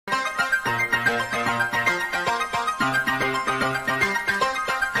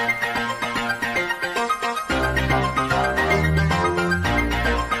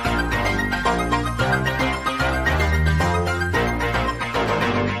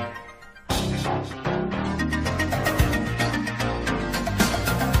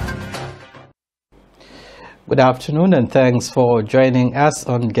Good afternoon and thanks for joining us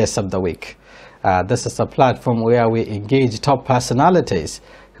on Guest of the Week. This is a platform where we engage top personalities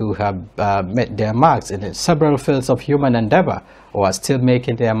who have made their marks in several fields of human endeavor or are still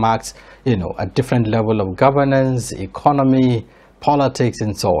making their marks, at different level of governance, economy, politics,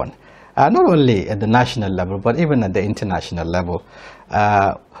 and so on. Not only at the national level, but even at the international level.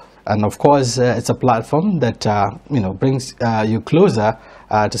 And of course, it's a platform that, brings you closer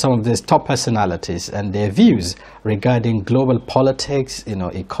to some of these top personalities and their views regarding global politics,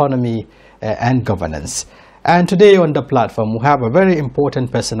 economy and governance. And today on the platform, we have a very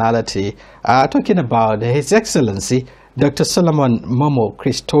important personality talking about His Excellency, Dr. Suleiman Momo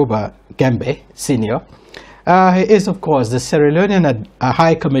Christopher Gembeh, Senior. He is, of course, the Sierra Leonean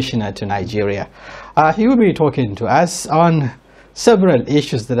High Commissioner to Nigeria. He will be talking to us on several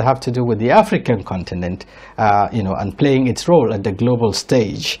issues that have to do with the African continent, and playing its role at the global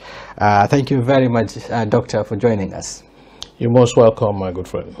stage. Thank you very much, Doctor, for joining us. You're most welcome, my good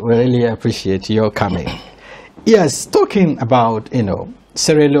friend. We really appreciate your coming. Yes, talking about,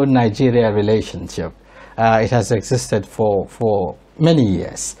 Sierra Leone-Nigeria relationship, it has existed for many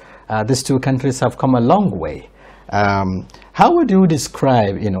years. These two countries have come a long way. How would you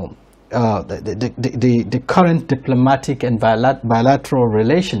describe, the current diplomatic and bilateral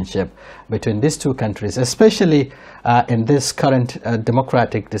relationship between these two countries, especially in this current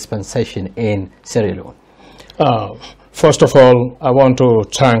democratic dispensation in Sierra Leone? First of all, I want to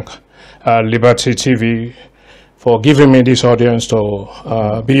thank Liberty TV for giving me this audience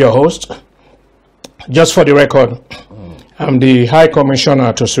to be your host. Just for the record, I'm the High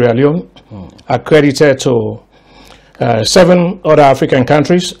Commissioner to Sierra Leone, accredited to 7 other African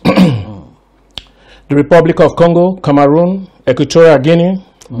countries. The Republic of Congo, Cameroon, Equatorial Guinea,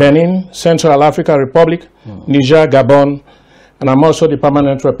 Benin, Central African Republic, Niger, Gabon, and I'm also the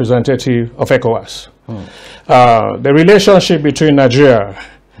permanent representative of ECOWAS. The relationship between Nigeria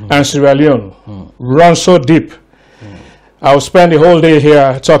and Sierra Leone runs so deep. I'll spend the whole day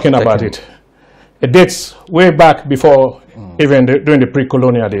here talking about it. It dates way back before even during the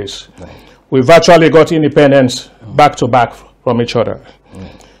pre-colonial days. We virtually got independence back to back from each other.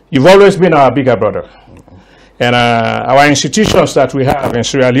 You've always been our bigger brother. And our institutions that we have in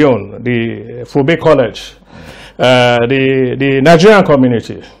Sierra Leone, the Fube College, the Nigerian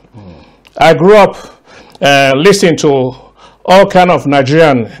community. I grew up listening to all kind of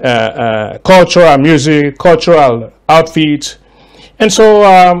Nigerian cultural music, cultural outfits. And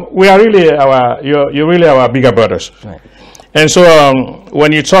so we are really you're really our bigger brothers. Right. And so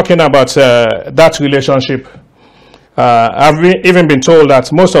when you're talking about that relationship, I've even been told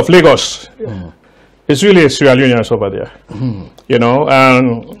that most of Lagos is really Sierra Leoneans over there.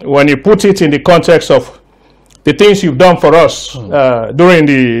 And when you put it in the context of the things you've done for us during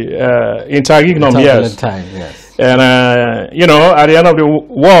the interregnum years, time, yes. And at the end of the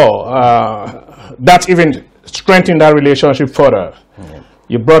war, that even strengthened that relationship further.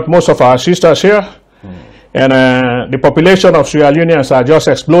 You brought most of our sisters here, and the population of Sierra Leoneans are just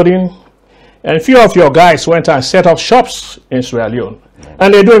exploding. And a few of your guys went and set up shops in Sierra Leone,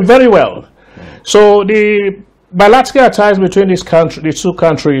 and they're doing very well. So the bilateral ties between these two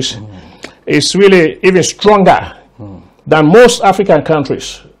countries is really even stronger than most African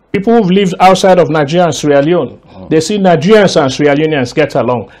countries. People who've lived outside of Nigeria and Sierra Leone, they see Nigerians and Sierra Leoneans get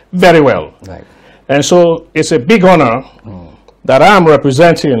along very well. Right. And so it's a big honor that I'm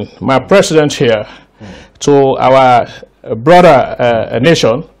representing my president here to our brother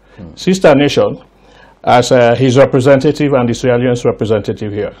nation, sister nation, as his representative and the Sierra Leone's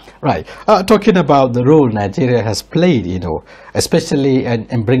representative here. Right. Talking about the role Nigeria has played, especially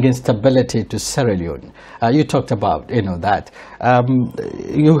in bringing stability to Sierra Leone. You talked about, that.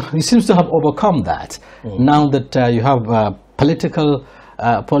 You seem to have overcome that now that you have a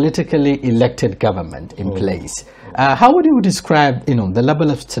politically elected government in place. How would you describe, the level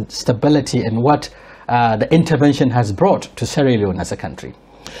of stability and what the intervention has brought to Sierra Leone as a country?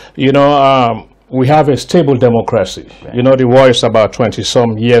 We have a stable democracy. Right. The war is about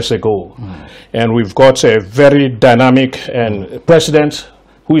 20-some years ago. And we've got a very dynamic president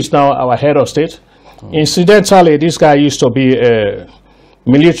who is now our head of state. Incidentally, this guy used to be a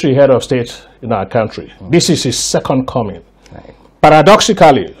military head of state in our country. This is his second coming. Right.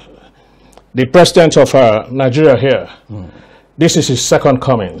 Paradoxically, the president of Nigeria here, this is his second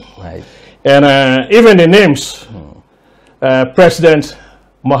coming. Right. And even the names, President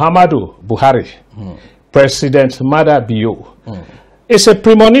Muhammadu Buhari, President Mada Bio. It's a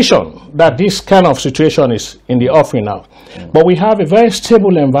premonition that this kind of situation is in the offing now. But we have a very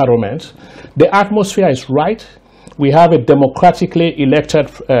stable environment. The atmosphere is right. We have a democratically elected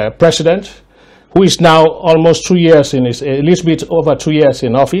president. who is now almost 2 years in his, a little bit over 2 years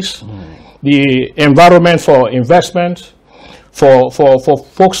in office. The environment for investment, for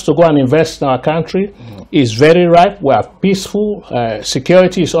folks to go and invest in our country is very ripe. We are peaceful.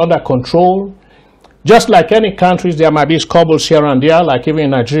 Security is under control. Just like any countries, there might be squabbles here and there, like even in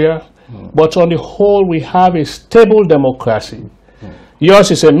Nigeria. But on the whole, we have a stable democracy.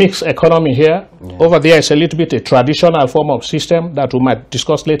 Yours is a mixed economy here. Over there is a little bit a traditional form of system that we might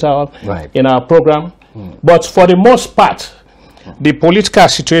discuss later on in our program. But for the most part, the political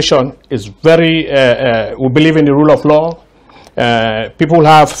situation is very, we believe in the rule of law. People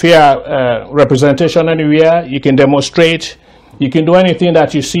have fair representation anywhere. You can demonstrate. You can do anything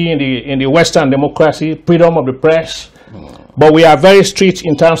that you see in the Western democracy, freedom of the press. But we are very strict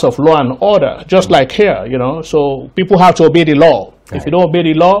in terms of law and order, just like here, you know. So people have to obey the law. If you don't obey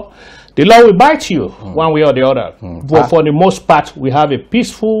the law will bite you one way or the other. But for the most part, we have a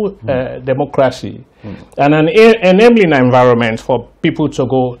peaceful democracy and an enabling environment for people to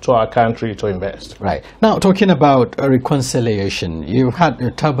go to our country to invest. Right. Now, talking about reconciliation, you've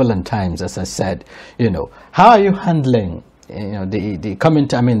had turbulent times, as I said. You know, how are you handling, you know, the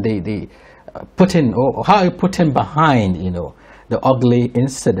comment? I mean, the putting, or how are you putting behind, you know, the ugly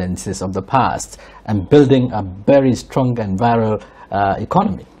incidences of the past and building a very strong and viral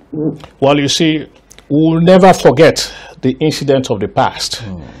economy? Well, you see, we'll never forget the incidents of the past.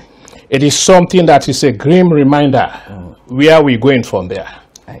 It is something that is a grim reminder where we're going from there.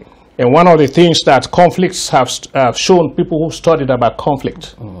 And one of the things that conflicts have shown people who studied about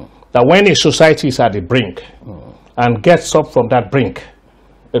conflict, that when a society is at the brink and gets up from that brink,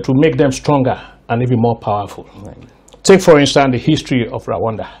 it will make them stronger and even more powerful. Take, for instance, the history of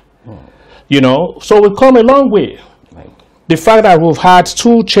Rwanda. You know, so we've come a long way. The fact that we've had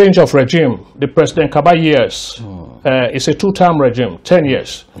 2 change of regime, the President Kaba years, it's a 2-term regime, 10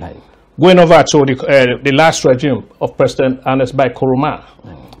 years. Going over to the last regime of President Ernest Bai Koroma.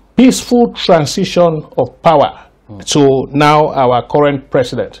 Peaceful transition of power to now our current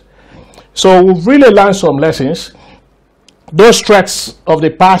president. So we've really learned some lessons. Those threats of the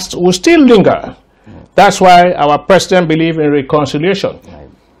past will still linger. That's why our president believes in reconciliation.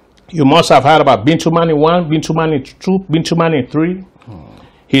 You must have heard about Bintu Mani 1, Bintu Mani 2, Bintu Mani 3.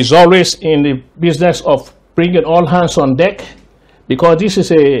 He's always in the business of bringing all hands on deck, because this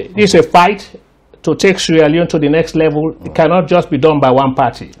is a fight to take Sierra Leone to the next level. It cannot just be done by one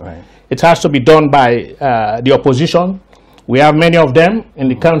party. It has to be done by the opposition. We have many of them in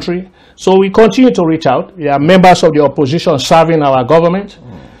the country. So we continue to reach out. We are members of the opposition serving our government.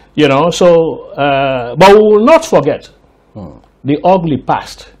 You know, so, but we will not forget the ugly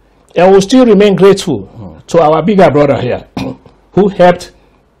past. And we'll still remain grateful to our bigger brother here, who helped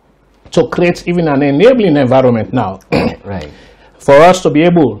to create even an enabling environment now for us to be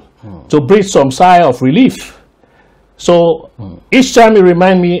able to breathe some sigh of relief. So each time you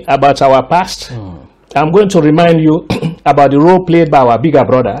remind me about our past, I'm going to remind you about the role played by our bigger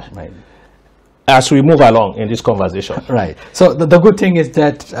brother as we move along in this conversation. So the good thing is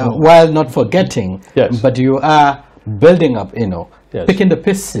that while not forgetting, but you are building up, you know, picking the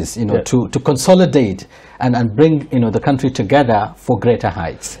pieces, you know, to consolidate and bring, you know, the country together for greater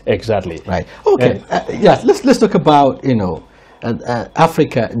heights. Exactly. Okay. Let's talk about, you know,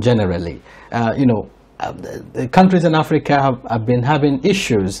 Africa generally. You know, the countries in Africa have been having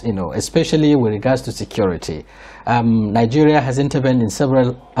issues, you know, especially with regards to security. Nigeria has intervened in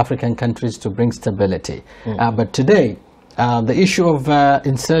several African countries to bring stability. But today, the issue of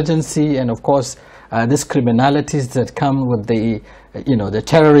insurgency and, of course, these criminalities that come with the, you know, the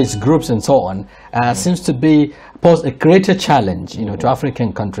terrorist groups and so on, seems to pose a greater challenge, you know, to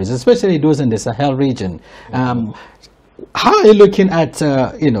African countries, especially those in the Sahel region. How are you looking at,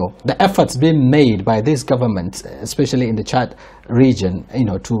 you know, the efforts being made by these governments, especially in the Chad region, you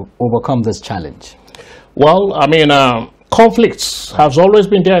know, to overcome this challenge? Well, I mean, conflicts have always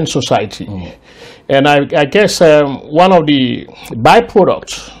been there in society. And I guess one of the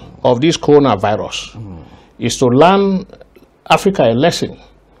byproducts of this coronavirus is to learn Africa a lesson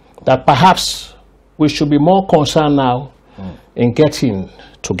that perhaps we should be more concerned now in getting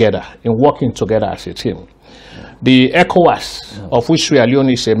together, in working together as a team. The ECOWAS, of which Sierra Leone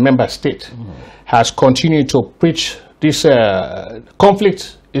is a member state, has continued to preach this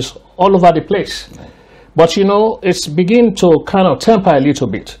conflict is all over the place. But, you know, it's beginning to kind of temper a little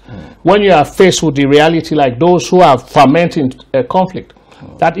bit when you are faced with the reality like those who are fermenting a conflict,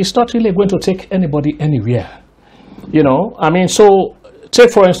 that it's not really going to take anybody anywhere. You know, I mean, so take,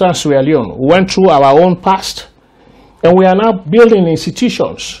 for instance, Sierra Leone. We went through our own past, and we are now building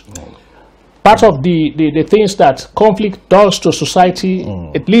institutions part of the things that conflict does to society,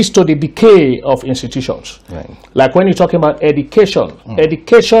 it leads to the decay of institutions. Right. Like when you're talking about education,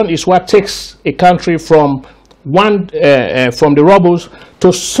 education is what takes a country from from the rubble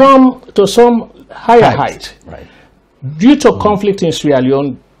to some higher height. Right. Due to conflict in Sierra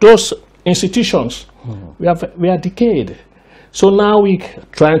Leone, those institutions we are decayed. So now we're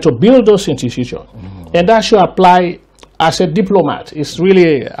trying to build those institutions, and that should apply. As a diplomat, it's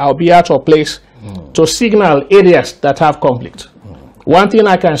really, I'll be out of place to signal areas that have conflict. One thing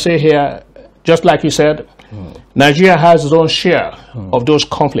I can say here, just like you said, Nigeria has its own share of those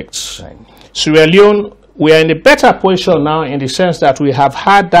conflicts. Right. Sierra Leone, we are in a better position now in the sense that we have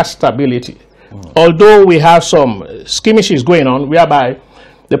had that stability. Although we have some skirmishes going on, whereby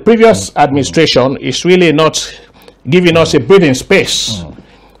the previous administration is really not giving us a breathing space.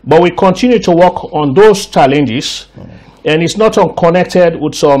 But we continue to work on those challenges. And it's not unconnected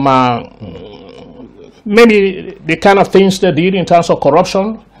with some, maybe the kind of things they did in terms of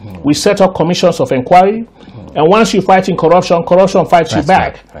corruption. We set up commissions of inquiry. And once you fight in corruption, corruption fights you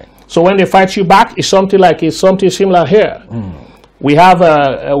back. Right. So when they fight you back, it's something similar here. We have,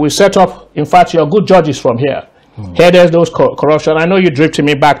 we set up, in fact, your good judges from here. Here there's those corruption. I know you drifted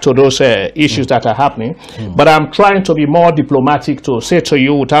me back to those issues that are happening, but I'm trying to be more diplomatic to say to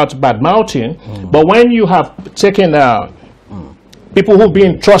you without bad mouthing. But when you have taken people who've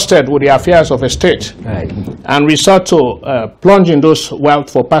been trusted with the affairs of a state and resort to plunging those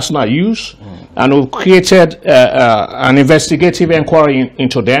wealth for personal use, and we've created an investigative inquiry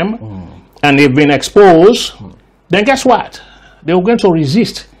into them, and they've been exposed, then guess what? They're going to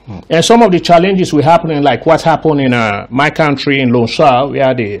resist. And some of the challenges were happening, like what happened in my country in Lonsha,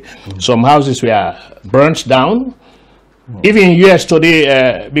 where some houses were burnt down. Even in US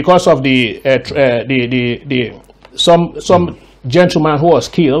today, because of some gentleman who was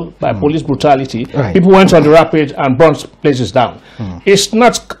killed by police brutality, people went on the rampage and burnt places down. It's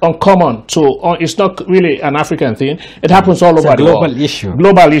not uncommon it's not really an African thing. It happens all over the world. Global issue.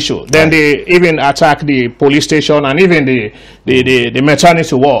 Global issue. Then they even attack the police station and even the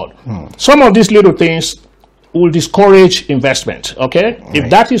maternity ward. Some of these little things will discourage investment, okay? If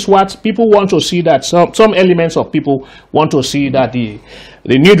that is what people want to see, that some elements of people want to see that the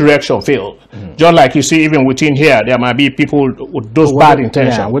new direction failed. Just like you see, even within here, there might be people with those bad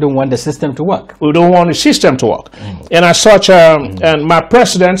intentions. Yeah, we don't want the system to work. We don't want the system to work. And as such, and my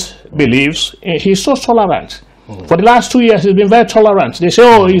president believes, he's so tolerant. For the last 2 years, he's been very tolerant. They say,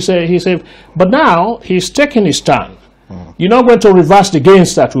 oh, he said, but now he's taking his stand. You're not going to reverse the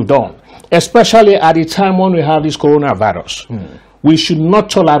gains that we've done, especially at the time when we have this coronavirus. We should not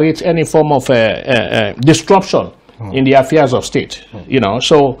tolerate any form of disruption in the affairs of state. You know,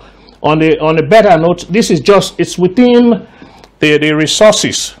 so on a better note, this is just, it's within the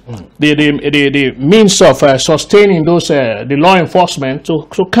resources, the means of sustaining those the law enforcement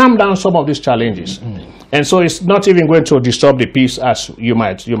to calm down some of these challenges. And so it's not even going to disturb the peace as you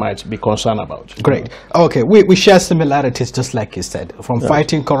might be concerned about. Great. Okay, we share similarities, just like you said, from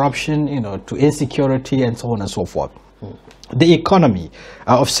fighting corruption, you know, to insecurity and so on and so forth. The economy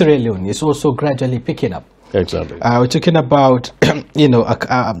of Sierra Leone is also gradually picking up. Exactly. We're talking about, you know,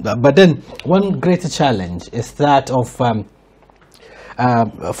 but then one greater challenge is that of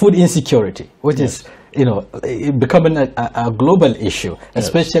food insecurity, which is, you know, becoming a global issue,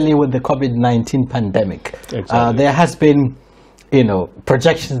 especially with the COVID-19 pandemic. Exactly. There has been, you know,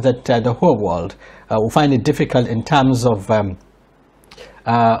 projections that the whole world will find it difficult in terms of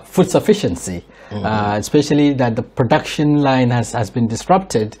food sufficiency, especially that the production line has been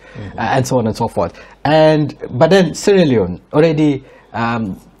disrupted, and so on and so forth. But then Sierra Leone already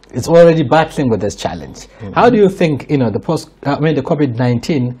is already battling with this challenge. How do you think, you know, the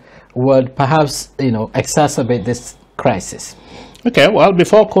COVID-19 would perhaps, you know, exacerbate this crisis? Okay, well,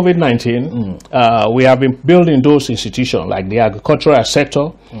 before COVID-19, we have been building those institutions like the agricultural sector.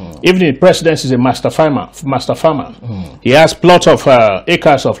 Even the president is a master farmer. He has plots of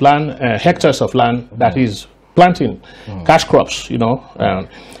acres of land, hectares of land that he's planting cash crops, you know,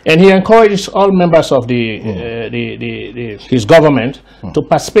 and he encourages all members of his government to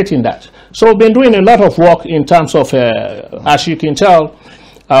participate in that. So we've been doing a lot of work in terms of, as you can tell,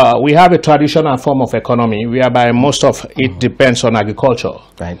 we have a traditional form of economy whereby most of it depends on agriculture.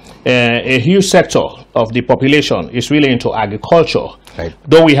 Right. A huge sector of the population is really into agriculture. Right.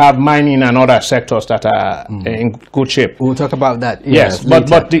 Though we have mining and other sectors that are in good shape. We'll talk about that. Yes,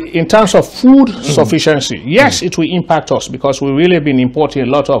 but in terms of food sufficiency, yes, it will impact us because we've really been importing a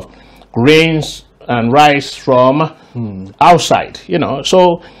lot of grains and rice from outside, you know.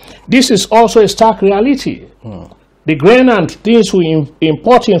 So this is also a stark reality. the grain and things we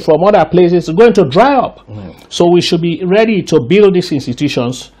import in from other places is going to dry up. So we should be ready to build these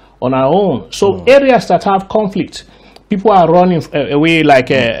institutions on our own. So areas that have conflict, people are running away like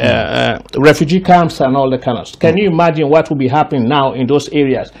refugee camps and all the kind of stuff. Can you imagine what will be happening now in those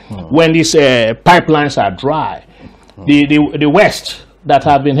areas when these pipelines are dry? The West that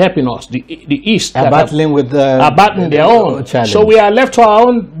have been helping us, the East are battling with are battling their own challenge. So we are left to our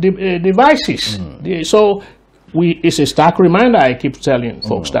own devices. So it's a stark reminder, I keep telling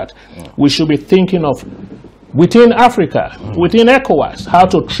folks that we should be thinking of within Africa, within ECOWAS, how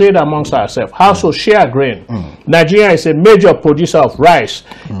to trade amongst ourselves, how to share grain. Nigeria is a major producer of rice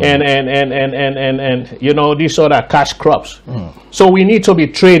and you know, these other cash crops. So we need to be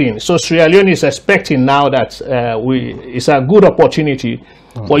trading. So Sierra Leone is expecting now that it's a good opportunity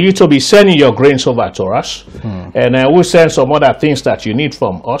for you to be sending your grains over to us, and we'll send some other things that you need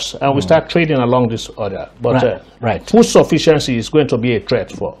from us, and we start trading along this order. But food sufficiency is going to be a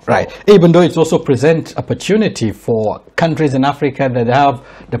threat for even though it also presents opportunity for countries in Africa that have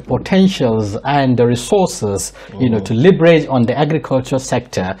the potentials and the resources, you know, to leverage on the agriculture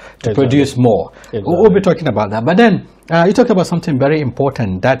sector to produce more. We'll be talking about that. But then you talk about something very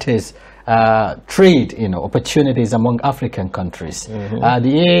important, that is trade, you know, opportunities among African countries.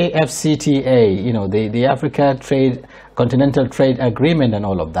 The AFCTA, you know, the Africa Continental Trade Agreement and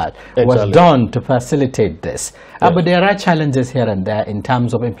all of that was done to facilitate this. But there are challenges here and there in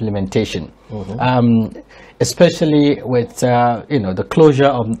terms of implementation, especially with, you know, the closure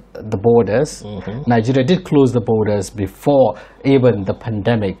of the borders. Nigeria did close the borders before even the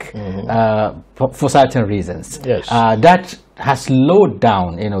pandemic for certain reasons. That has slowed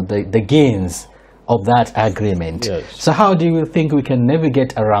down, you know, the gains of that agreement. So how do you think we can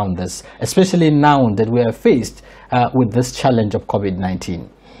navigate around this, especially now that we are faced with this challenge of COVID-19?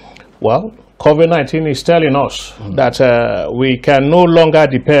 Well, COVID-19 is telling us that we can no longer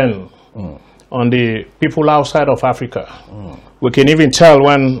depend on the people outside of Africa. We can even tell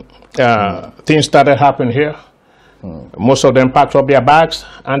when things started happening here. Most of them packed up their bags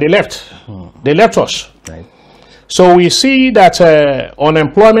and they left. They left us. So we see that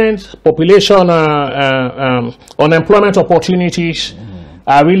unemployment, population, unemployment opportunities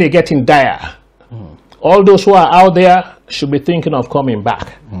are really getting dire. All those who are out there should be thinking of coming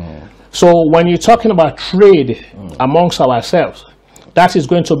back. So when you're talking about trade amongst ourselves, that is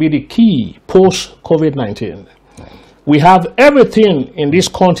going to be the key post-COVID-19. We have everything in this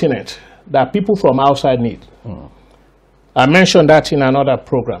continent that people from outside need. I mentioned that in another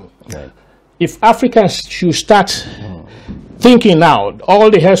program. If Africans should start thinking now, all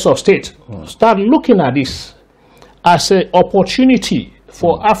the heads of state, start looking at this as an opportunity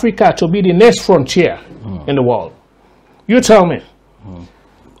for Africa to be the next frontier in the world. You tell me,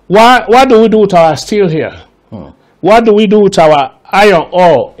 what do we do with our steel here? What do we do with our iron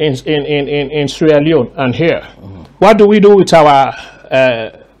ore in Sierra Leone and here? What do we do with our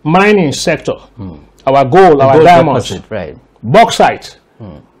mining sector? Our gold, our diamonds, bauxite,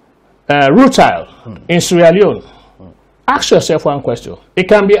 rutile in Sierra Leone? Ask yourself one question. It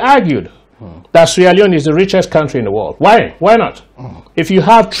can be argued that Sierra Leone is the richest country in the world. Why? Why not? If you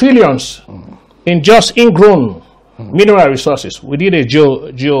have trillions in just ingrown mineral resources, we did a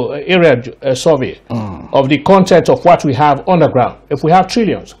area survey of the content of what we have underground. If we have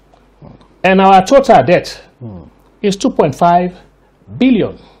trillions, and our total debt is 2.5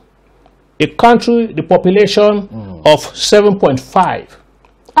 billion. A country, the population of 7.5.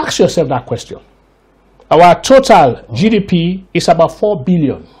 Ask yourself that question. Our total GDP is about 4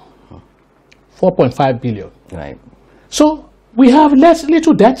 billion. 4.5 billion. Right. So we have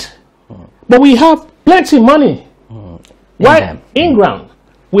little debt, but we have plenty money. Why? In ground.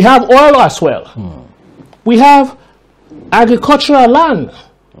 We have oil as well. We have agricultural land.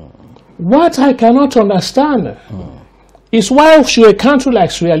 What I cannot understand is why should a country like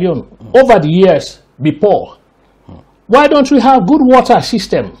Sierra Leone over the years be poor? Why don't we have good water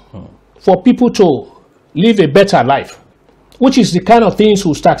system for people to live a better life, which is the kind of things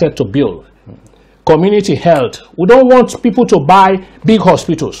we started to build. Community health. We don't want people to buy big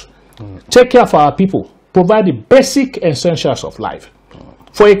hospitals. Take care of our people. Provide the basic essentials of life.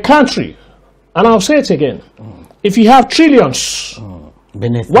 For a country, and I'll say it again, if you have trillions,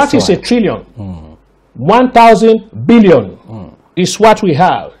 what is a trillion? 1,000 billion is what we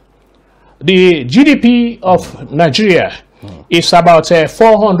have. The GDP of Nigeria is about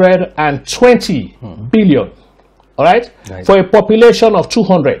 420 billion. All right? For a population of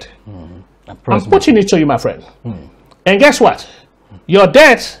 200. I'm putting it to you, my friend. And guess what? Your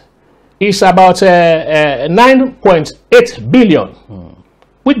debt is about 9.8 billion.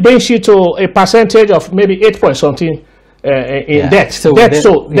 which brings you to a percentage of maybe 8 point something in debt. So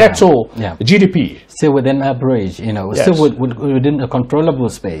GDP. Still within average, you know, Yes. still within a controllable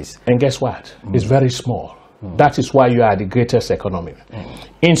space. And guess what? It's very small. That is why you are the greatest economy.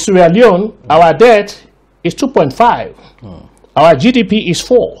 In Sierra Leone, our debt is 2.5. Our GDP is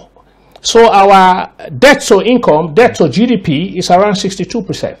 4. So our debt to income, debt to GDP is around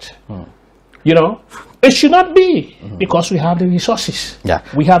 62%. You know, it should not be because we have the resources. Yeah,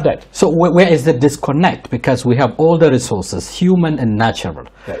 we have that. So where is the disconnect? Because we have all the resources, human and natural.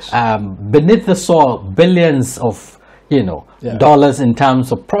 Yes. Beneath the soil, billions of dollars in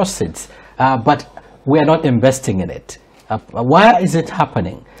terms of proceeds, but we are not investing in it. Why is it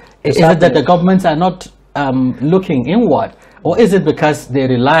happening? Is it that the governments are not looking inward, or is it because they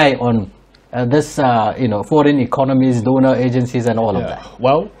rely on this, foreign economies, donor agencies, and all of that?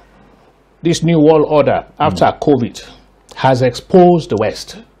 Well, this new world order after COVID has exposed the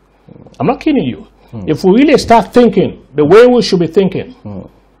West. I'm not kidding you. If we really start thinking the way we should be thinking,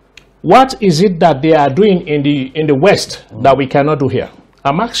 what is it that they are doing in the West that we cannot do here?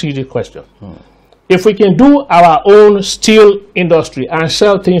 I'm asking you the question. If we can do our own steel industry and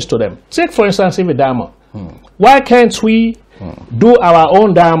sell things to them, take for instance even diamond. Why can't we do our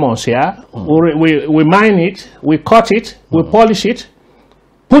own diamonds here? We mine it, we cut it, we polish it,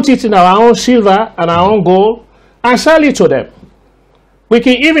 put it in our own silver and our own gold, and sell it to them. We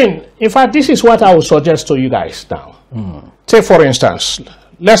can even, in fact, this is what I would suggest to you guys now. Take for instance,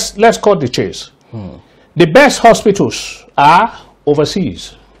 let's cut the chase. The best hospitals are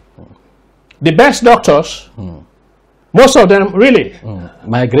overseas. The best doctors, most of them really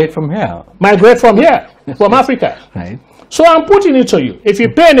migrate from here. From Africa. Right. So I'm putting it to you. If you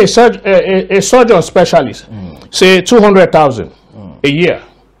pay a surgeon specialist, say 200,000 a year,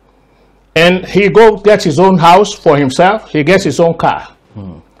 and he gets his own house for himself, he gets his own car.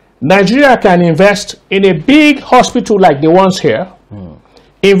 Nigeria can invest in a big hospital like the ones here,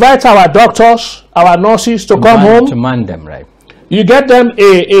 invite our doctors, our nurses to come home. To man them, right. You get them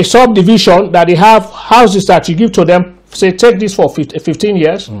a subdivision that they have houses that you give to them, say take this for 15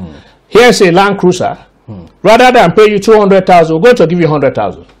 years. Here's a Land Cruiser. Rather than pay you 200,000, we're going to give you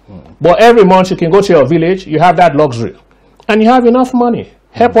 100,000. But every month you can go to your village, you have that luxury. And you have enough money.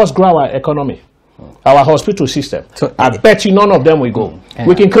 Help us grow our economy, our hospital system. So, I bet you none of them will go.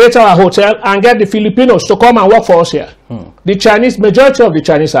 We can create our hotel and get the Filipinos to come and work for us here. The Chinese, majority of the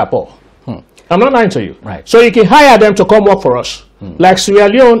Chinese are poor. I'm not lying to you. Right. So you can hire them to come work for us. Like Sierra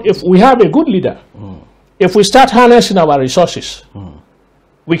Leone, if we have a good leader, if we start harnessing our resources,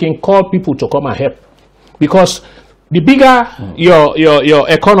 we can call people to come and help. Because the bigger your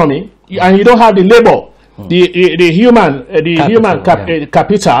economy, and you don't have the labor, the human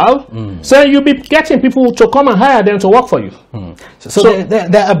capital, so you'll be getting people to come and hire them to work for you. So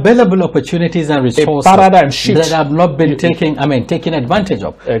there are available opportunities and resources that have not been taken advantage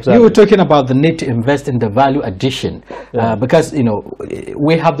of. Exactly. You were talking about the need to invest in the value addition, because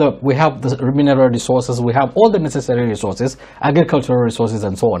we have the mineral resources, we have all the necessary resources, agricultural resources,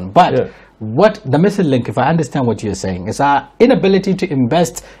 and so on. But what the missing link, if I understand what you're saying, is our inability to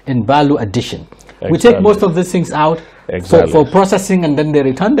invest in value addition. We take most of these things out for processing, and then they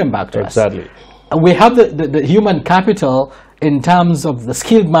return them back to us. We have the human capital in terms of the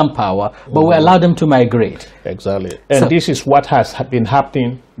skilled manpower, but we allow them to migrate. And this is what has been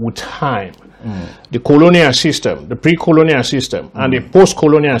happening with time. The colonial system, the pre-colonial system, and the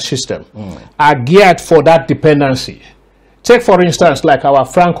post-colonial system are geared for that dependency. Take for instance, like our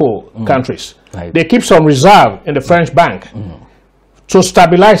Franco countries. They keep some reserve in the French bank to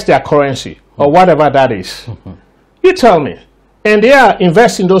stabilize their currency, or whatever that is. You tell me. And they are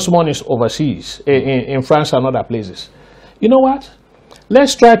investing those monies overseas, in France and other places. You know what?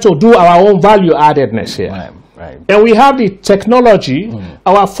 Let's try to do our own value addedness here. And we have the technology,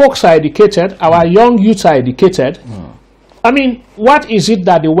 our folks are educated, our young youths are educated. I mean, what is it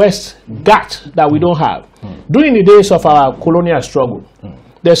that the West got that we don't have? During the days of our colonial struggle,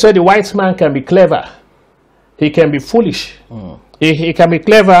 they said the white man can be clever, he can be foolish. He can be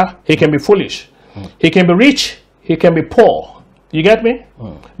clever, he can be foolish. He can be rich, he can be poor. You get me?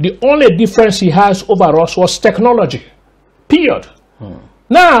 The only difference he has over us was technology. Period.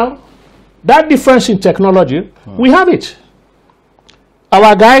 Now, that difference in technology, we have it.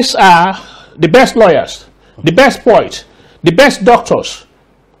 Our guys are the best lawyers, the best poets, the best doctors,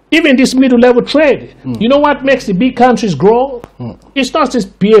 even this middle-level trade. You know what makes the big countries grow? It's not this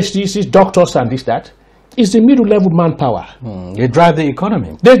PhDs, these doctors and this, that. It's the middle-level manpower. They drive the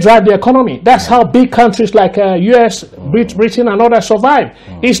economy. They drive the economy. That's how big countries like US, Britain, and others survive.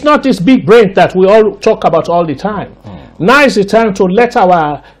 It's not this big brain that we all talk about all the time. Now is the time to let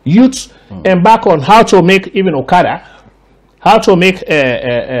our youth embark on how to make even Okada, how to make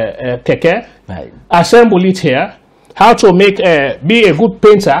keke, assemble it here, how to make be a good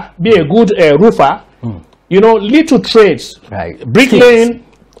painter, be a good roofer, you know, little trades, bricklaying,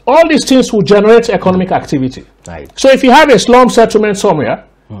 all these things will generate economic activity. So if you have a slum settlement somewhere,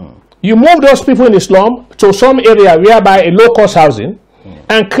 you move those people in the slum to some area whereby a low-cost housing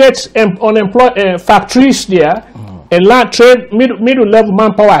and create unemployed factories there, and land trade, middle-level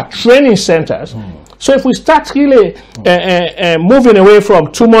manpower training centers. So if we start really moving away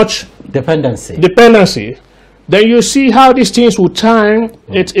from too much dependency, then you see how these things will time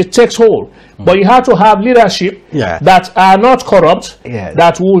it takes hold. But you have to have leadership that are not corrupt,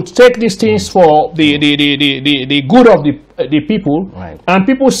 that will take these things for the good of the people, and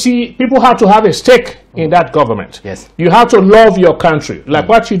people have to have a stake in that government. You have to love your country, like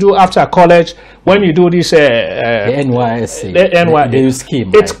what you do after college when you do this the NYSC, the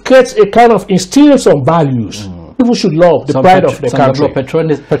scheme. It creates a kind of instills some values. People should love the pride of the country.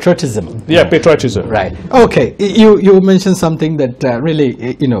 Patriotism. Yeah, patriotism. Right. Okay. You mentioned something that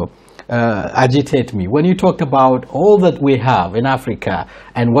really, you know, agitate me when you talk about all that we have in Africa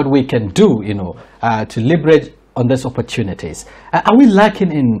and what we can do, you know, to leverage on these opportunities. Are we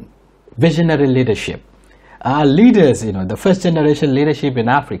lacking in visionary leadership? Our leaders, you know, the first generation leadership in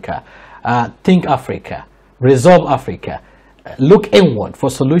Africa, think Africa, resolve Africa, look inward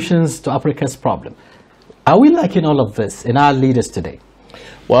for solutions to Africa's problem. Are we lacking all of this in our leaders today?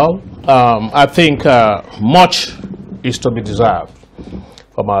 Well, I think much is to be desired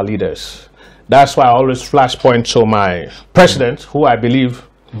from our leaders. That's why I always flashpoint to my president, who I believe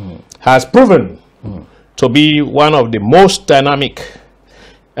has proven to be one of the most dynamic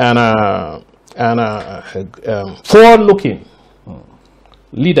and forward-looking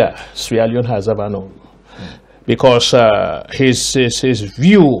leader Sierra Leone has ever known. Because his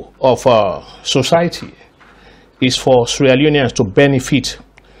view of society is for Sierra Leoneans to benefit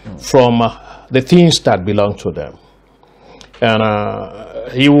from the things that belong to them.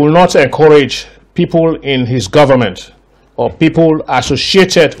 And he will not encourage people in his government or people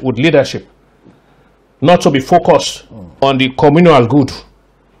associated with leadership not to be focused on the communal good.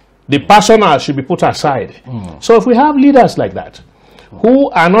 The personal should be put aside. So if we have leaders like that, who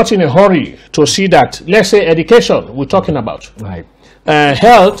are not in a hurry to see that, let's say education we're talking about,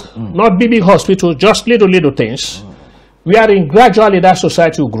 health, not big hospitals, just little things, we are in gradually that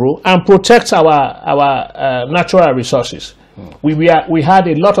society will grow and protect our natural resources. We had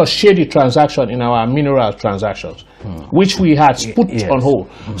a lot of shady transaction in our mineral transactions, which we had put on hold.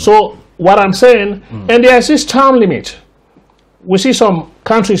 So what I'm saying, and there's this term limit. We see some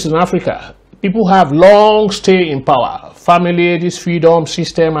countries in Africa, people have long stay in power, family, this freedom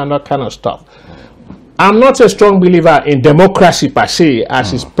system and that kind of stuff. I'm not a strong believer in democracy per se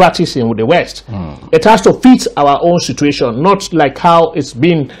as it's practicing with the West. It has to fit our own situation, not like how it's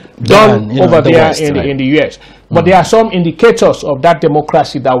been done over there West, in the US. But there are some indicators of that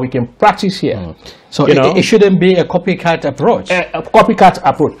democracy that we can practice here. So it shouldn't be a copycat approach. A copycat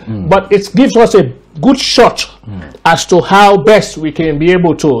approach. But it gives us a good shot as to how best we can be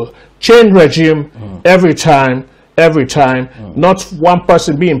able to change regime every time, not one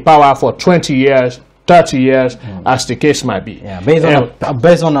person be in power for 20 years, 30 years, as the case might be.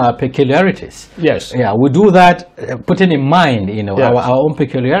 Based on our peculiarities. Yes. Yeah, we do that putting in mind, you know, our own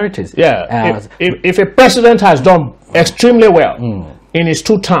peculiarities. Yeah. If a president has done extremely well in his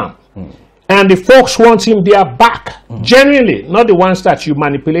 2 terms, and the folks want him there back, genuinely, not the ones that you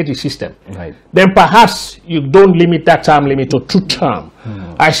manipulate the system, then perhaps you don't limit that term limit to 2 terms.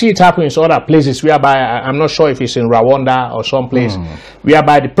 I see it happen in other places whereby, I'm not sure if it's in Rwanda or someplace,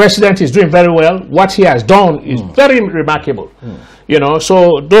 whereby the president is doing very well. What he has done is very remarkable. You know,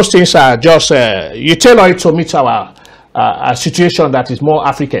 so those things are just, you tailor it to meet our a situation that is more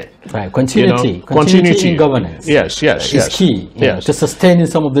African. Continuity, you know, continuity in governance. Yes, is key. To sustaining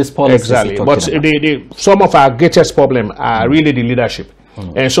some of these policies. Exactly, but some of our greatest problems are really the leadership.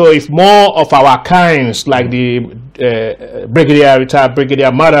 And so if more of our kinds, like the retired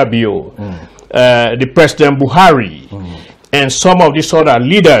Brigadier Marabio, the President Buhari, and some of these other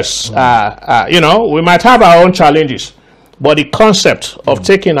leaders, you know, we might have our own challenges, but the concept of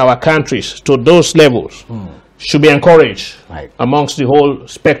taking our countries to those levels should be encouraged amongst the whole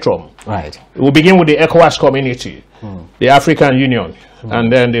spectrum. We'll begin with the ECOWAS community, the African Union,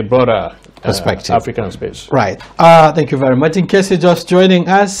 and then the broader perspective. African space. Right. Thank you very much. In case you're just joining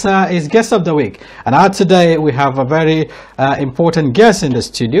us, is Guest of the Week. And today we have a very important guest in the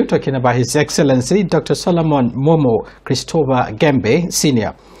studio talking about His Excellency Dr. Solomon Momo Christopher Gembeh,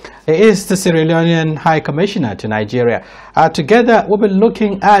 Senior. He is the Sierra Leonean High Commissioner to Nigeria. Together we'll be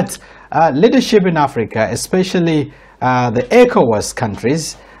looking at leadership in Africa, especially the ECOWAS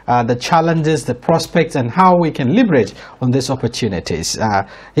countries, the challenges, the prospects, and how we can leverage on these opportunities.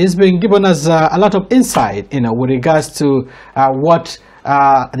 He's been giving us a lot of insight, with regards to what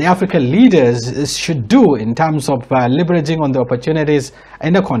the African leaders should do in terms of leveraging on the opportunities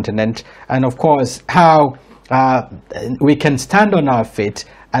in the continent, and of course how we can stand on our feet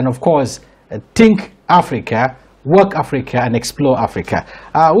and of course think Africa, work Africa, and explore Africa.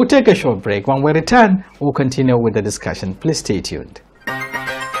 We'll take a short break. When we return, we'll continue with the discussion. Please stay tuned.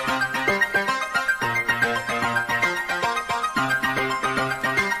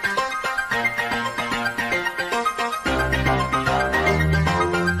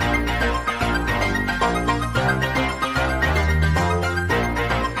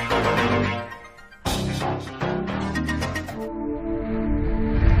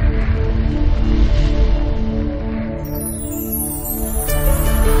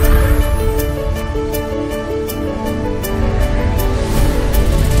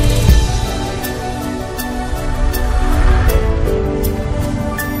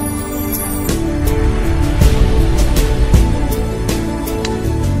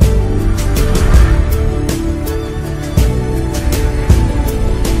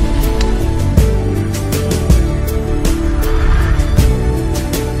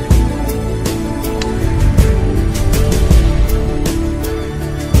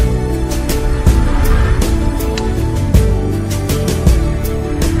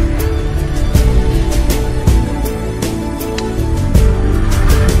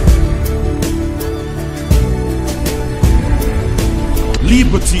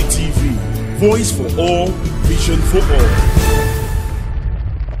 Liberty TV, voice for all, vision for all.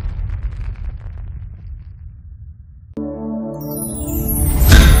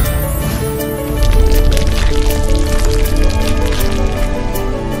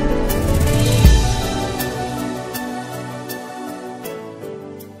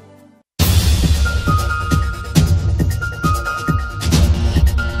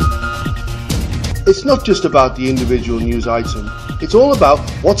 It's not just about the individual news item, it's all about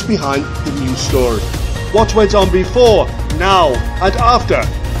what's behind the news story. What went on before, now and after.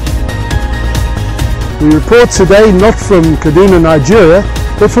 We report today not from Kaduna, Nigeria,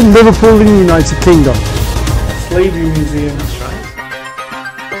 but from Liverpool in the United Kingdom. Slavery Museum. That's right.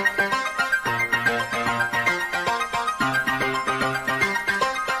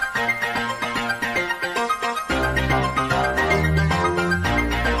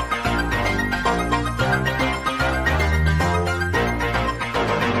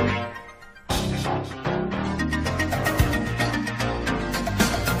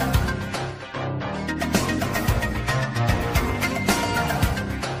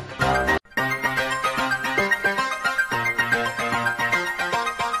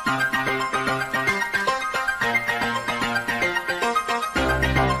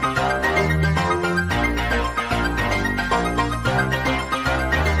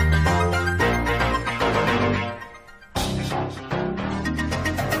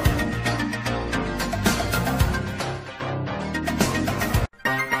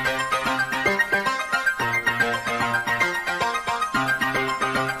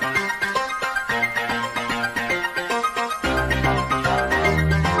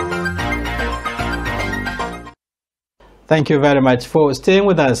 Thank you very much for staying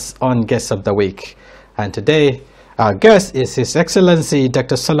with us on Guest of the Week. And today, our guest is His Excellency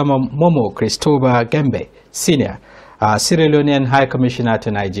Dr. Solomon Momo Christopher Gembeh, Senior, Sierra Leonean High Commissioner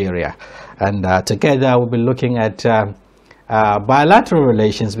to Nigeria. And together we'll be looking at bilateral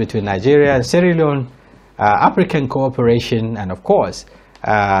relations between Nigeria and Sierra Leone, African cooperation, and of course,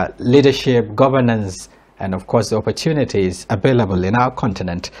 leadership, governance, and of course the opportunities available in our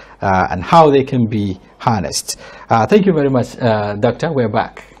continent and how they can be harnessed. Thank you very much, Doctor. We're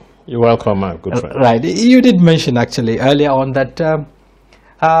back. You're welcome, my good friend. Right. You did mention actually earlier on that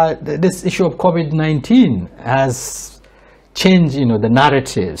this issue of COVID-19 has changed, the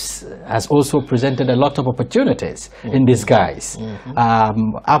narratives, has also presented a lot of opportunities in disguise.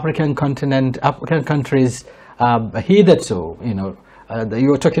 African continent, African countries, hitherto, you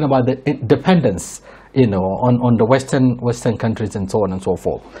were talking about the dependence, on the Western countries and so on and so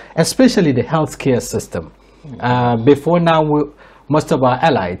forth, especially the healthcare system. Before now, most of our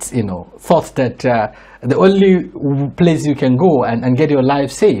allies, you know, thought that the only place you can go and get your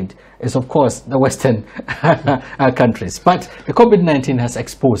life saved is, of course, the Western countries. But the COVID-19 has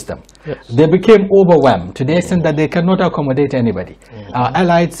exposed them. Yes. They became overwhelmed to the extent that they cannot accommodate anybody. Our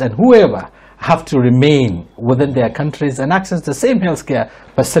allies and whoever have to remain within their countries and access the same healthcare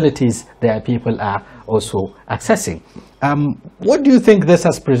facilities their people are also accessing. What do you think this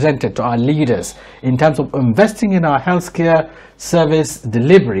has presented to our leaders in terms of investing in our healthcare service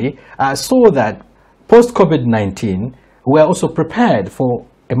delivery so that post-COVID-19 we are also prepared for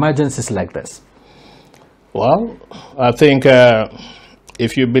emergencies like this? Well, I think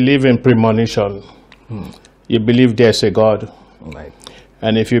if you believe in premonition, you believe there's a God. Right.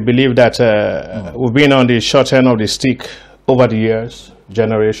 And if you believe that we've been on the short end of the stick over the years,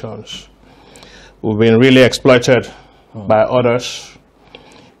 generations, we've been really exploited by others,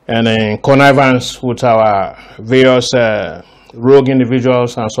 and in connivance with our various rogue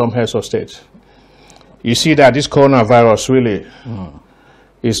individuals and some heads of state, you see that this coronavirus really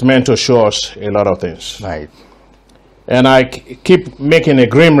is meant to show us a lot of things. Right. And I keep making a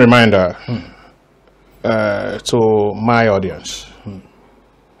grim reminder to my audience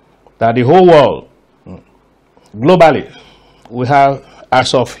that the whole world, globally, we have,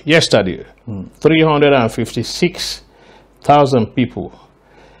 as of yesterday, 356,000 people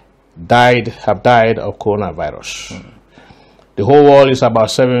have died of coronavirus. The whole world is about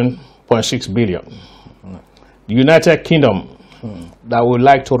 7.6 billion. The United Kingdom, that would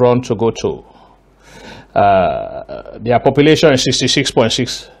like to run to go to, their population is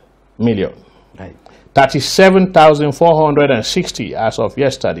 66.6 million. Right. 37,460 as of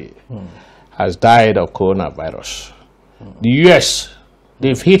yesterday has died of coronavirus. The US,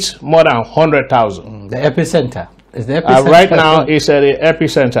 they've hit more than 100,000. The epicenter. Is the epicenter right now, it's at the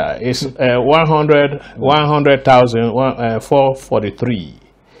epicenter. It's 100,443.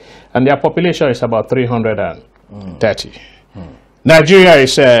 And their population is about 330. Nigeria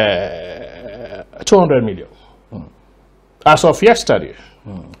is 200 million. As of yesterday,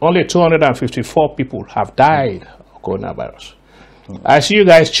 only 254 people have died of coronavirus. I see you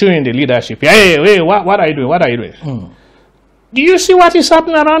guys chewing the leadership. Hey, what are you doing? What are you doing? Do you see what is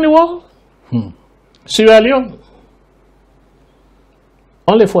happening around the world? Sierra Leone,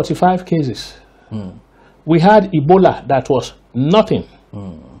 only 45 cases. We had Ebola that was nothing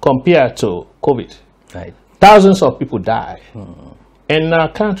compared to COVID. Right. Thousands of people died. In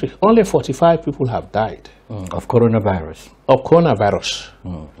our country, only 45 people have died. Of coronavirus. Of coronavirus.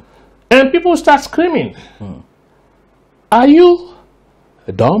 And people start screaming, are you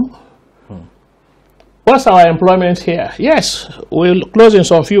dumb? What's our employment here? Yes, we're closing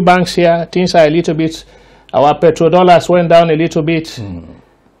some few banks here. Things are a little bit, our petrodollars went down a little bit.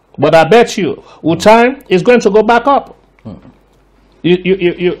 But I bet you, with time, it's going to go back up.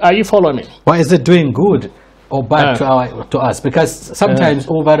 Are you following me? Why is it doing good or bad to us? Because sometimes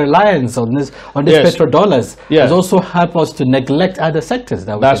over-reliance on this petrodollars has also helped us to neglect other sectors.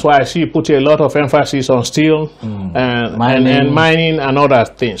 That's why I see you put a lot of emphasis on steel and mining and other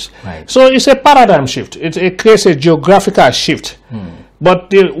things. Right. So it's a paradigm shift. It creates a geographical shift. But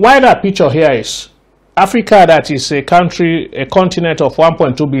the wider picture here is Africa, that is a continent of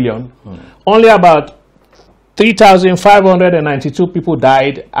 1.2 billion, only about 3,592 people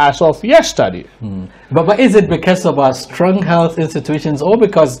died as of yesterday. But is it because of our strong health institutions or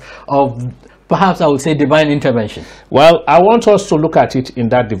because of, perhaps I would say, divine intervention? Well, I want us to look at it in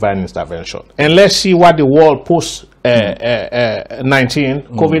that divine intervention. And let's see what the world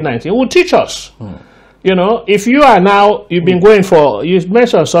post-COVID-19 will teach us. You know, if you are now, you've been going for, you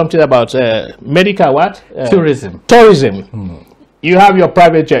mentioned something about medical what? Tourism. You have your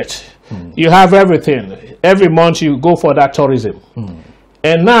private jet. You have everything. Every month you go for that tourism.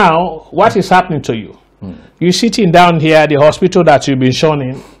 And now, what is happening to you? You're sitting down here, the hospital that you've been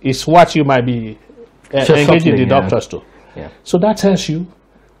shunning is what you might be engaging the doctors to. So that tells you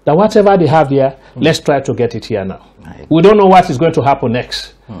that whatever they have there, let's try to get it here now. Right. We don't know what is going to happen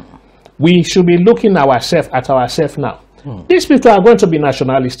next. We should be looking at ourselves now. These people are going to be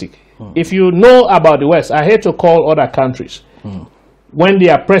nationalistic. If you know about the West, I hate to call other countries. When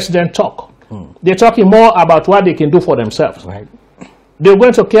their president talk, they're talking more about what they can do for themselves. Right. They're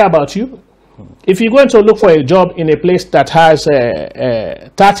going to care about you. If you're going to look for a job in a place that has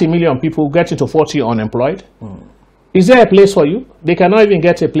 30 million people getting to 40 unemployed, is there a place for you? They cannot even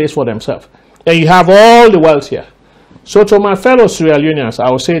get a place for themselves. And you have all the wealth here. So to my fellow Sierra Leoneans, I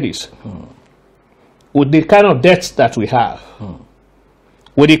will say this. With the kind of debts that we have,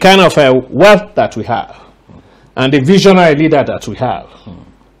 with the kind of wealth that we have, and the visionary leader that we have,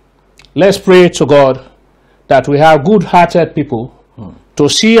 let's pray to God that we have good-hearted people to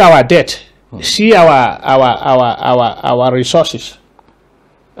see our debt, see our resources,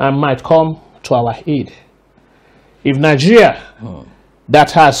 and might come to our aid. If Nigeria,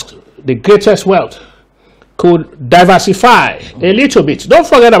 that has the greatest wealth, could diversify a little bit, don't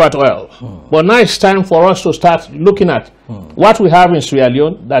forget about oil, but now it's time for us to start looking at what we have in Sierra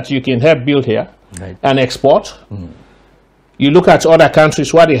Leone that you can help build here and export. You look at other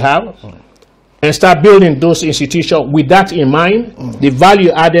countries, what they have, and start building those institutions with that in mind, the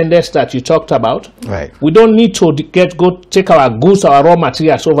value addedness that you talked about. Right. We don't need to go take our goods, our raw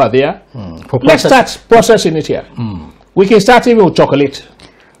materials over there. Let's start processing it here. We can start even with chocolate.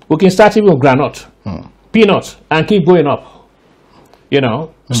 We can start even with granite, peanuts, and keep going up. You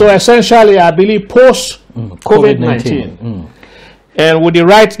know. So essentially, I believe post COVID-19, and with the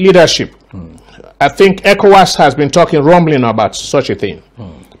right leadership, I think ECOWAS has been talking, rumbling about such a thing.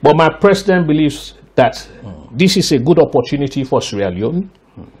 But my president believes that this is a good opportunity for Sierra Leone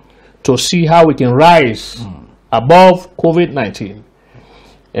to see how we can rise above COVID-19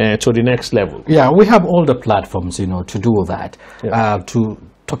 to the next level. Yeah, we have all the platforms, you know, to do that. To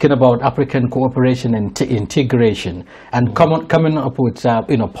talking about African cooperation and integration, and coming up with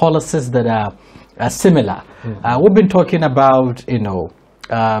you know, policies that are similar. We've been talking about, you know,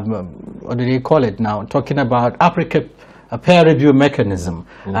 what do they call it now? Talking about Africa. A peer review mechanism,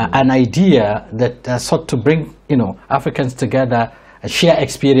 an idea that sought to bring, you know, Africans together, share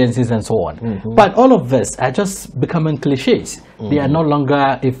experiences and so on. But all of this are just becoming cliches. They are no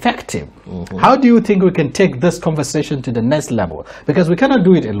longer effective. How do you think we can take this conversation to the next level? Because we cannot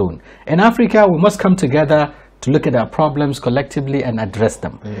do it alone. In Africa, we must come together to look at our problems collectively and address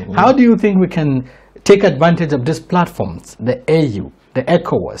them. How do you think we can take advantage of these platforms, the AU, the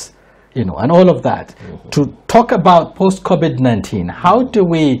ECOWAS, you know, and all of that, to talk about post-COVID-19? How do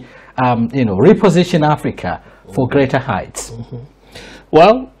we, you know, reposition Africa for greater heights?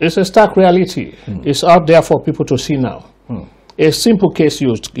 Well, it's a stark reality. It's out there for people to see now. A simple case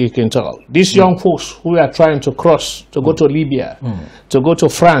you can tell. These young folks who are trying to cross, to go to Libya, to go to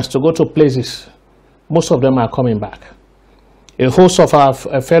France, to go to places, most of them are coming back. A host of our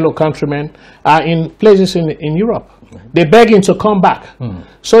fellow countrymen are in places in Europe. They're begging to come back.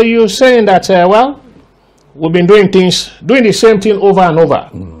 So you're saying that, well, we've been doing the same thing over and over,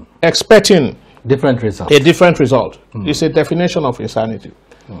 expecting different results. A different result. It's a definition of insanity.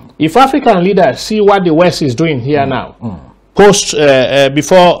 If African leaders see what the West is doing here now,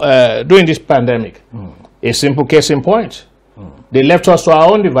 before doing this pandemic, a simple case in point, they left us to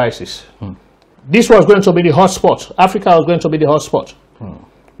our own devices. This was going to be the hotspot. Africa was going to be the hotspot.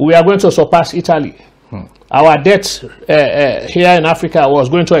 We are going to surpass Italy. Our debt here in Africa was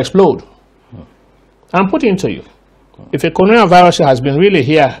going to explode. I'm putting to you, if a coronavirus has been really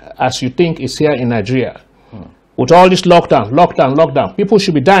here as you think it's here in Nigeria, with all this lockdown, people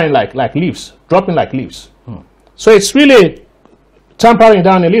should be dying like leaves, dropping like leaves. So it's really tampering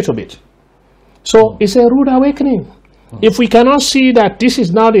down a little bit. So it's a rude awakening. If we cannot see that this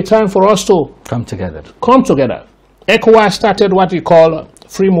is now the time for us to come together. ECOWAS started what we call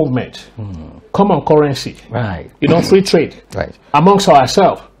free movement, common currency, you know, free trade amongst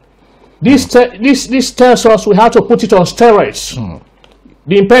ourselves. This tells us we have to put it on steroids.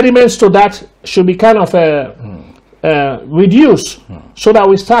 The impediments to that should be kind of reduced so that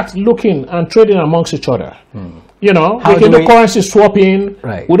we start looking and trading amongst each other. You know, we can do currency swapping.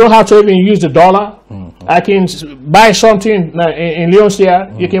 We don't have to even use the dollar. I can buy something in Leone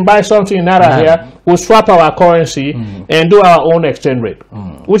here. You can buy something in Naira here. We'll swap our currency and do our own exchange rate,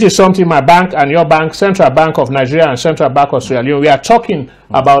 which is something my bank and your bank, Central Bank of Nigeria and Central Bank of Sierra Leone, we are talking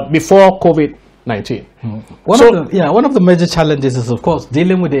about before COVID-19. One of the major challenges is, of course,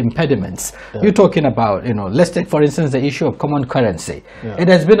 dealing with the impediments. You're talking about, you know, let's take, for instance, the issue of common currency. It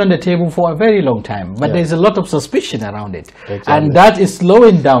has been on the table for a very long time, but there's a lot of suspicion around it. And that is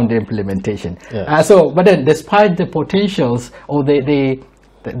slowing down the implementation. But then, despite the potentials or the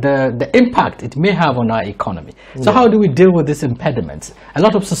impact it may have on our economy. So how do we deal with these impediments? A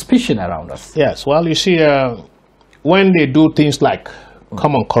lot of suspicion around us. Yes, well, you see, when they do things like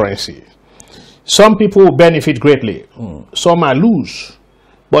common currency, some people will benefit greatly, some might lose.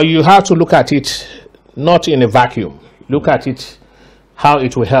 But you have to look at it not in a vacuum. Look at it how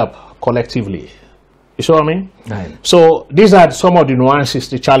it will help collectively. You see what I mean? So these are some of the nuances,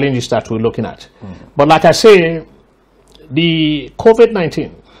 the challenges that we're looking at. But like I say, the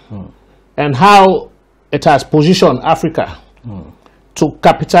COVID-19 and how it has positioned Africa to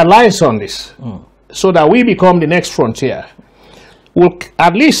capitalize on this so that we become the next frontier will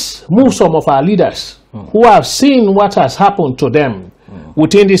at least move some of our leaders who have seen what has happened to them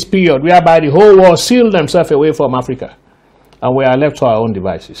within this period whereby the whole world sealed themselves away from Africa and we are left to our own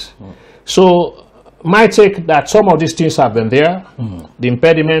devices. So my take that some of these things have been there, the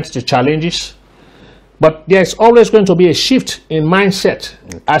impediments, the challenges, but there's always going to be a shift in mindset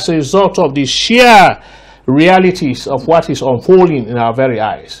as a result of the sheer realities of what is unfolding in our very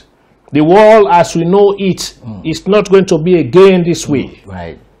eyes. The world as we know it is not going to be again this way.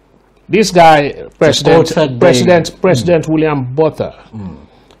 Right. This guy, President William Botha,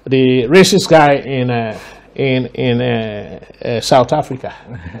 the racist guy in South Africa,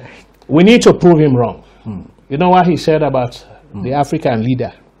 we need to prove him wrong. You know what he said about the African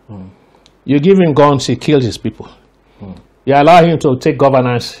leader? You give him guns, he kills his people. You allow him to take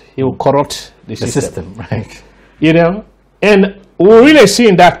governance, he will corrupt the system. Right. You know, and we're really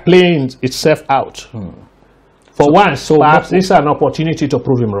seeing that playing itself out. For once, perhaps this is an opportunity to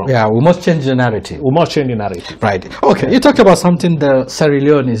prove him wrong. Yeah, we must change the narrative. We must change the narrative. Right. Okay, you talked about something that Sierra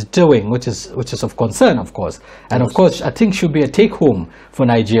Leone is doing, which is of concern, of course. And of course, I think should be a take-home for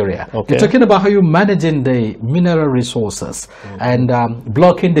Nigeria. Okay. You're talking about how you're managing the mineral resources and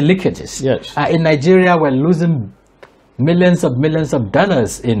blocking the leakages. Yes. In Nigeria, we're losing millions of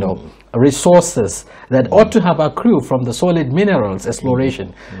dollars, resources that ought to have accrued from the solid minerals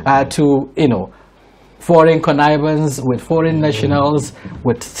exploration to, foreign connivance with foreign nationals,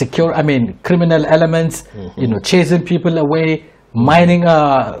 with criminal elements, chasing people away, mining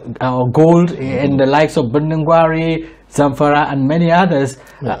gold in the likes of Bundangwari, Zamfara, and many others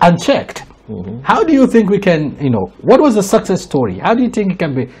unchecked. How do you think we can, what was the success story? How do you think it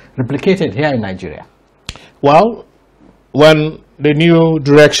can be replicated here in Nigeria? Well, when the new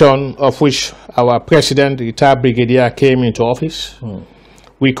direction of which our president, the retired brigadier, came into office,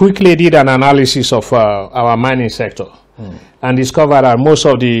 we quickly did an analysis of our mining sector and discovered that most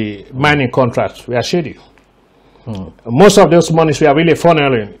of the mining contracts were shady. Most of those monies were really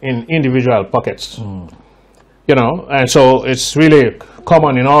funneling in individual pockets. And so it's really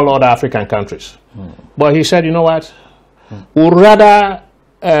common in all other African countries. But he said, you know what, we'd rather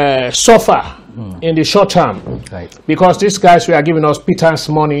suffer in the short term, because these guys were giving us pittance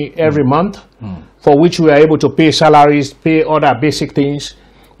money every month, for which we are able to pay salaries, pay other basic things.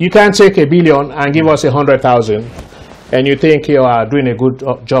 You can't take $1 billion and give us 100,000, and you think you are doing a good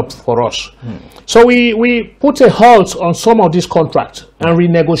job for us. So we put a halt on some of these contracts and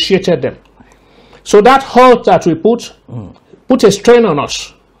renegotiated them. So that halt that we put a strain on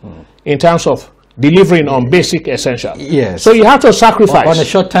us in terms of delivering on basic essentials. Yes. So you have to sacrifice on a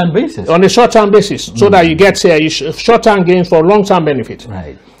short-term basis. On a short-term basis, so that you get short-term gains for long-term benefit.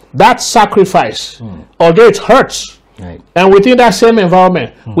 Right. That sacrifice, although it hurts, and within that same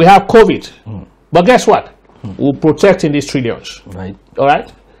environment, we have COVID. But guess what? We're protecting these trillions. Right. All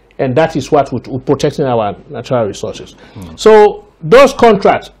right? And that is what we're protecting our natural resources. So those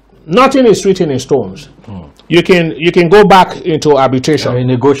contracts, nothing is written in stones. You can go back into arbitration and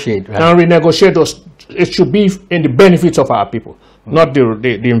renegotiate. Right. And renegotiate those. It should be in the benefit of our people, not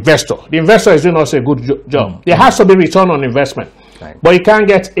the investor. The investor is doing us a good job. There has to be return on investment. Right. But you can't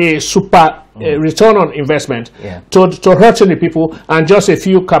get a super return on investment to hurting the people and just a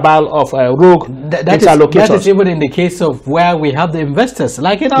few cabal of rogue interlocutors. That is even in the case of where we have the investors.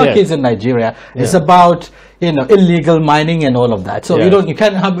 Like in our case in Nigeria, it's about illegal mining and all of that. So you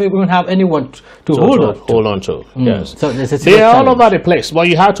can't even have anyone to hold on to. Yes. So they are all over the place. But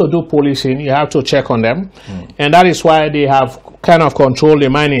you have to do policing. You have to check on them, and that is why they have kind of controlled the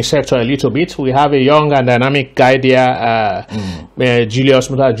mining sector a little bit. We have a young and dynamic guy there, Julius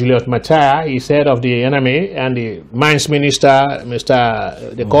Mataya. He's head of the NMA, and the mines minister,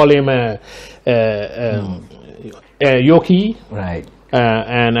 they call him Yoki. Right.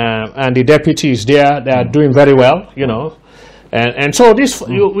 And the deputies there, they are doing very well, and so this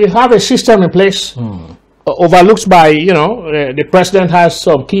we have a system in place, overlooked by the president has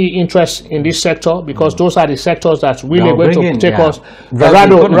some key interests in this sector, because those are the sectors that really are going to take us.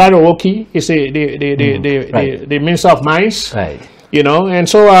 Rado Oki is the minister of mines, right? And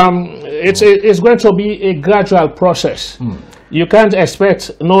so it's going to be a gradual process. You can't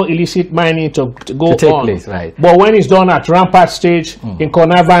expect no illicit mining to go take on. place, right? But when it's done at rampart stage, in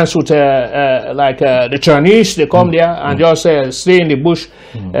connivance with the Chinese, they come there and just stay in the bush.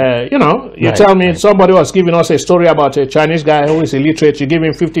 You tell me somebody was giving us a story about a Chinese guy who is illiterate. You give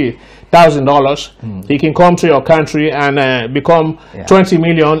him $50,000, he can come to your country and become 20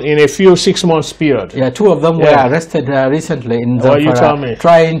 million in a few 6 months period. Yeah, 2 of them were arrested recently in Zamfara,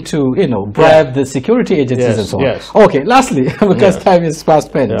 trying to bribe the security agencies and so on. Yes. Okay, lastly, because time is fast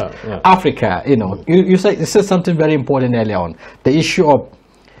spent, Africa, you said something very important earlier on, the issue of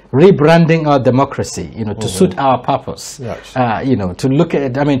rebranding our democracy, to suit our purpose. Yes. To look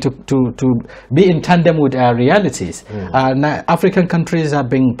at, to be in tandem with our realities. African countries have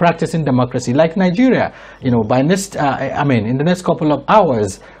been practicing democracy, like Nigeria. By next, in the next couple of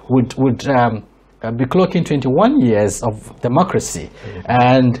hours, would be clocking 21 years of democracy,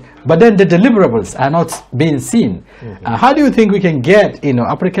 but then the deliverables are not being seen. How do you think we can get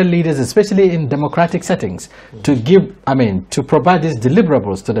African leaders, especially in democratic settings, to to provide these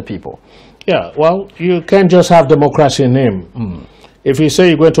deliverables to the people? Yeah, well, you can't just have democracy in name. If you say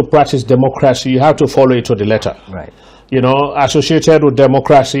you're going to practice democracy, you have to follow it to the letter. Right. Associated with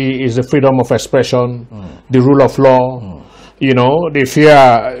democracy is the freedom of expression, the rule of law, the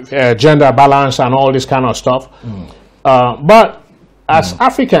fair gender balance and all this kind of stuff. But as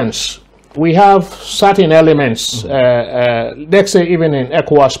Africans, we have certain elements, let's say even in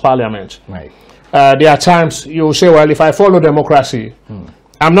ECOWAS Parliament. Right. There are times you say, well, if I follow democracy,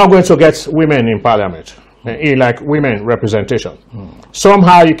 I'm not going to get women in Parliament, like women representation.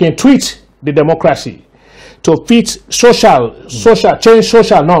 Somehow you can tweak the democracy to fit change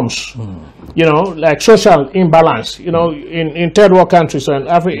social norms. Like social imbalance, in third world countries and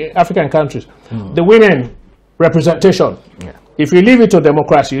African countries, the women representation, if you leave it to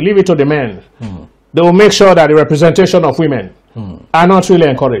democracy, you leave it to the men, they will make sure that the representation of women are not really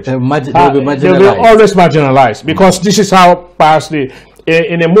encouraged. They'll be marginalized. They'll be always marginalized, because this is how past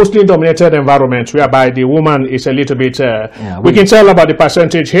in a Muslim dominated environment, whereby the woman is a little bit, we can tell about the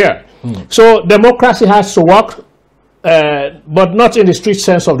percentage here. So democracy has to work, but not in the strict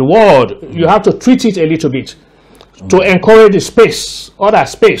sense of the word. You have to treat it a little bit to encourage the space, other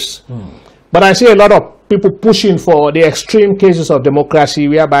space. But I see a lot of people pushing for the extreme cases of democracy,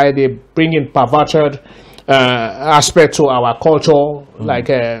 whereby they bring in perverted aspect to our culture, like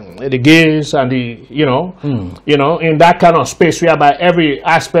the gays and the, in that kind of space, whereby every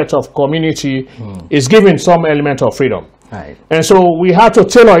aspect of community is given some element of freedom. Right. And so we have to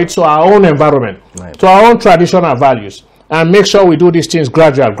tailor it to our own environment, to our own traditional values, and make sure we do these things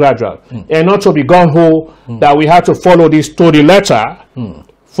gradual, and not to be gun-ho that we have to follow this to the letter,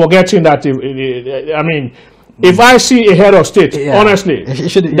 forgetting that, if I see a head of state, honestly,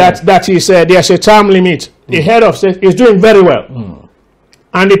 that is, there's a term limit, a head of state is doing very well,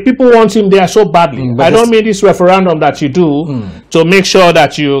 and the people want him there so badly. I don't mean this referendum that you do to make sure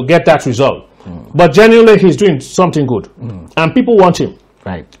that you get that result. But genuinely, he's doing something good, and people want him.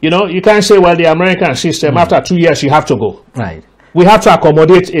 Right. You can't say, well, the American system, after 2 years, you have to go. Right. We have to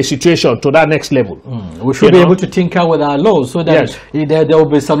accommodate a situation to that next level. We should be able to tinker with our laws so that there will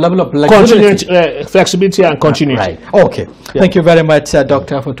be some level of flexibility and continuity. Right. Okay. Thank you very much,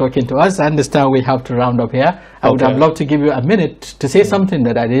 Doctor, for talking to us. I understand we have to round up here. I would have loved to give you a minute to say something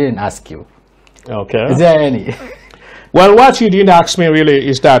that I didn't ask you. Okay. Is there any? Well, what you didn't ask me really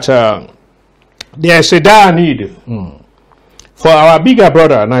is that there's a dire need for our bigger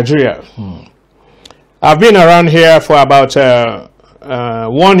brother, Nigeria. I've been around here for about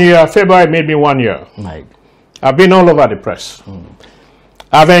 1 year. February made me 1 year. Right. I've been all over the press.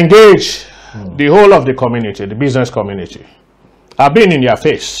 I've engaged the whole of the community, the business community. I've been in their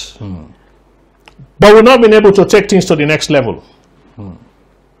face. But we've not been able to take things to the next level.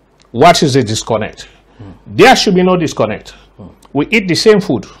 What is the disconnect? There should be no disconnect. We eat the same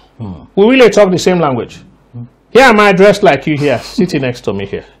food. We really talk the same language. Here am I dressed like you here, sitting next to me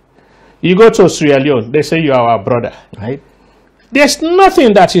here. You go to Sierra Leone, they say you are our brother. Right. There's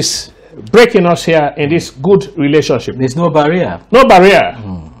nothing that is breaking us here in this good relationship. There's no barrier. No barrier.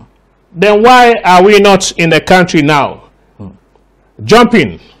 Then why are we not in the country now,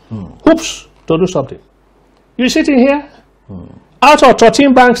 jumping hoops to do something? You're sitting here, out of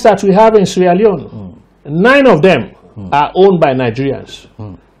 13 banks that we have in Sierra Leone, 9 of them are owned by Nigerians,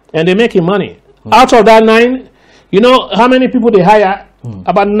 and they're making money. Out of that 9, you know how many people they hire?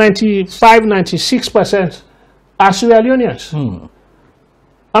 About 95, 96% are Sierra Leoneans.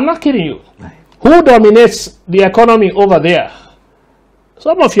 I'm not kidding you. Who dominates the economy over there?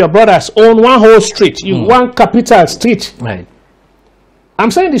 Some of your brothers own one whole street, one capital street. Right. I'm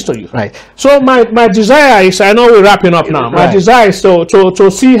saying this to you. Right. So my desire is, I know we're wrapping up now, my desire is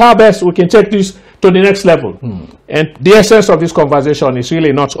to see how best we can take this to the next level. And the essence of this conversation is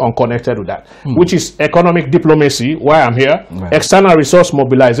really not unconnected with that, which is economic diplomacy, why I'm here, external resource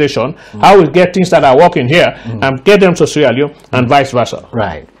mobilization, how we get things that are working here and get them to Sierra Leone and vice versa.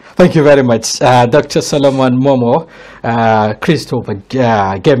 Right. Thank you very much, Dr. Solomon Momo, Christopher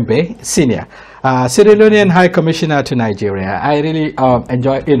Gembeh, Senior. Sierra Leonean High Commissioner to Nigeria. I really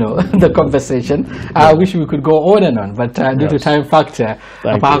enjoy, the conversation. I wish we could go on and on, but due to time factor,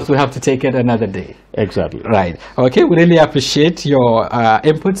 perhaps we have to take it another day. Exactly. Right. Okay, we really appreciate your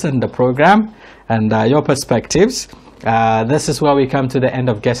inputs in the program and your perspectives. This is where we come to the end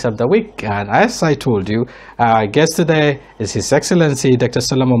of Guest of the Week. And as I told you, our guest today is His Excellency Dr.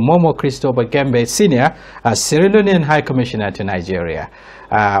 Solomon Momo Christopher Gembeh, Senior, Sierra Leonean High Commissioner to Nigeria.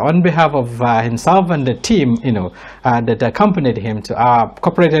 On behalf of himself and the team, that accompanied him to our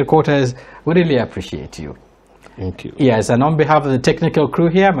corporate headquarters, we really appreciate you. Thank you. Yes, and on behalf of the technical crew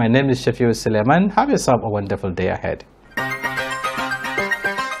here, my name is Shafi'u Suleiman. Have yourself a wonderful day ahead.